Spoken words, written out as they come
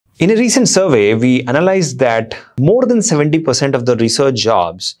In a recent survey, we analyzed that more than 70% of the research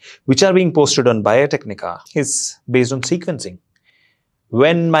jobs which are being posted on Biotecnika is based on sequencing.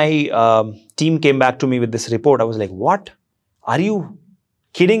 When my team came back to me with this report, I was like, what? Are you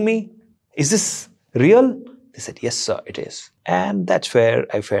kidding me? Is this real? They said, yes, sir, it is. And that's where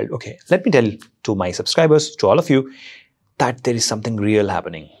I felt, okay, let me tell to my subscribers, to all of you, that there is something real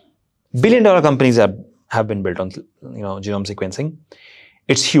happening. Billion-dollar companies have been built on genome sequencing.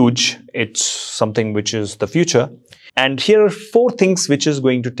 It's huge. It's something which is the future. And here are 4 things which is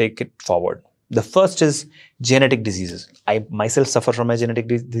going to take it forward. The first is genetic diseases. I myself suffer from a genetic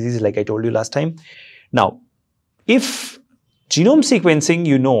disease, like I told you last time. Now, if genome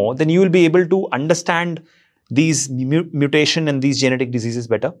sequencing, then you will be able to understand these mutation and these genetic diseases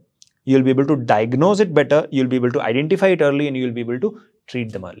better. You'll be able to diagnose it better. You'll be able to identify it early, and you'll be able to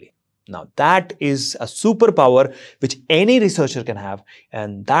treat them early. Now, that is a superpower which any researcher can have,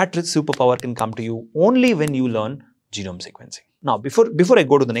 and that superpower can come to you only when you learn genome sequencing. Now, before I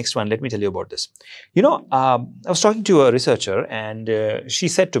go to the next one, let me tell you about this. I was talking to a researcher, and she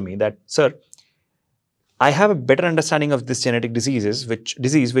said to me that, sir, I have a better understanding of this genetic disease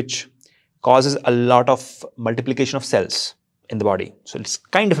which causes a lot of multiplication of cells in the body. So it's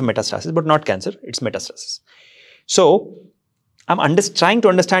kind of a metastasis, but not cancer. It's metastasis. So I'm trying to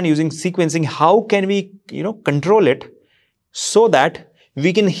understand using sequencing, how can we, control it so that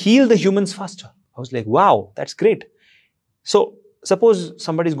we can heal the humans faster. I was like, wow, that's great. So suppose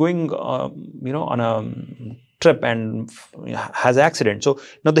somebody is going, on a trip and has an accident. So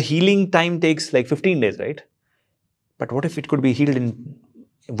now the healing time takes like 15 days, right? But what if it could be healed in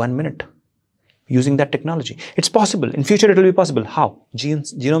 1 minute using that technology? It's possible. In future, it will be possible. How?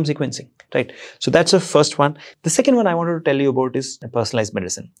 Genome sequencing, right? So that's the first one. The second one I wanted to tell you about is personalized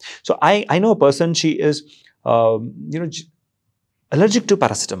medicine. So I know a person, she is, allergic to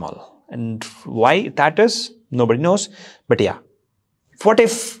paracetamol. And why that is, nobody knows. But yeah, what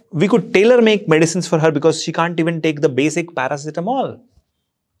if we could tailor make medicines for her because she can't even take the basic paracetamol?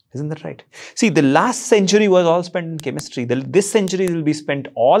 Isn't that right? See, the last century was all spent in chemistry. This century will be spent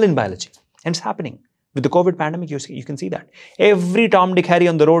all in biology. And it's happening. With the COVID pandemic, you can see that. Every Tom, Dick, Harry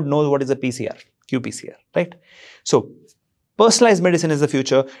on the road knows what is a PCR, qPCR, right? So, personalized medicine is the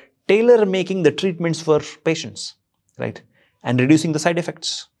future. Tailor making the treatments for patients, right? And reducing the side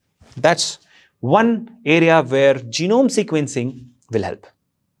effects. That's one area where genome sequencing will help.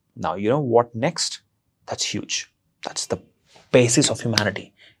 Now, what next? That's huge. That's the basis of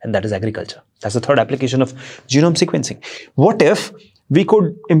humanity. And that is agriculture. That's the third application of genome sequencing. What if we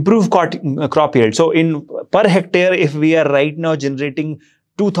could improve crop yield? So per hectare, if we are right now generating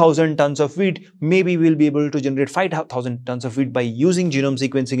 2,000 tons of wheat, maybe we'll be able to generate 5,000 tons of wheat by using genome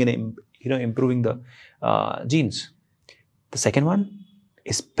sequencing and improving the genes. The second one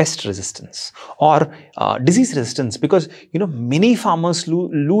is pest resistance or disease resistance, because many farmers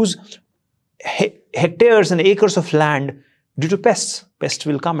lose hectares and acres of land due to pests. Pests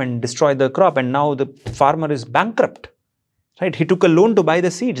will come and destroy the crop, and now the farmer is bankrupt. Right? He took a loan to buy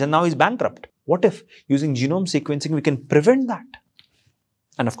the seeds and now he's bankrupt. What if using genome sequencing we can prevent that?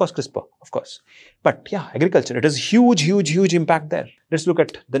 And of course, CRISPR, of course. But yeah, agriculture, it has huge, huge, huge impact there. Let's look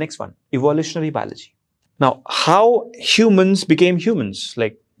at the next one, evolutionary biology. Now, how humans became humans,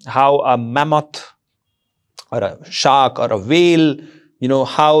 like how a mammoth or a shark or a whale,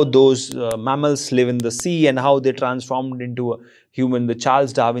 how those mammals live in the sea and how they transformed into a human, the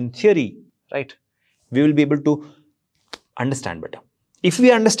Charles Darwin theory, right? We will be able to understand better. If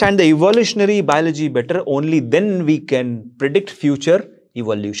we understand the evolutionary biology better, only then we can predict future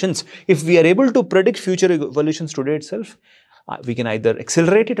evolutions. If we are able to predict future evolutions today itself, we can either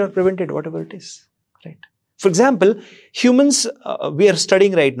accelerate it or prevent it, whatever it is, right? For example, humans, we are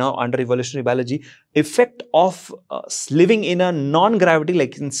studying right now under evolutionary biology, effect of living in a non-gravity,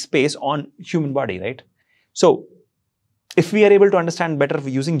 like in space, on human body, right? So, if we are able to understand better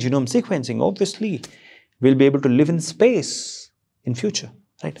using genome sequencing, obviously, we'll be able to live in space in future,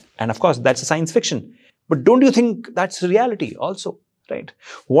 right? And of course, that's a science fiction. But don't you think that's reality also, right?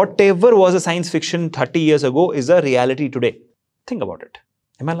 Whatever was a science fiction 30 years ago is a reality today. Think about it.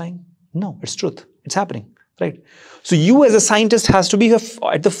 Am I lying? No, it's truth. It's happening, right? So you as a scientist has to be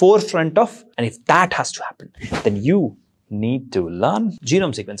at the forefront of, and if that has to happen, then you need to learn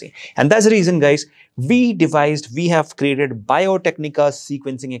genome sequencing. And that's the reason, guys, we have created Biotecnika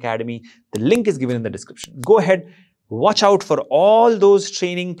Sequencing Academy. The link is given in the description. Go ahead, watch out for all those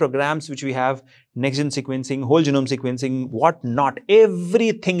training programs which we have, next-gen sequencing, whole genome sequencing, what not.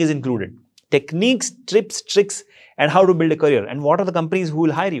 Everything is included. Techniques, tips, tricks, and how to build a career. And what are the companies who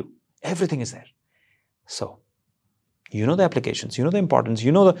will hire you? Everything is there. So, You know the applications, you know the importance,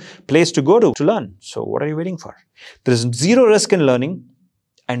 you know the place to go to learn. So what are you waiting for? There is zero risk in learning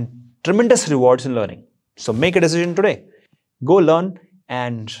and tremendous rewards in learning. So make a decision today. Go learn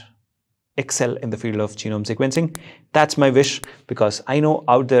and excel in the field of genome sequencing. That's my wish, because I know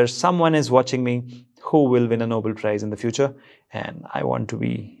out there someone is watching me who will win a Nobel Prize in the future, and I want to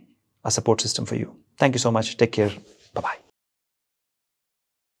be a support system for you. Thank you so much. Take care. Bye-bye.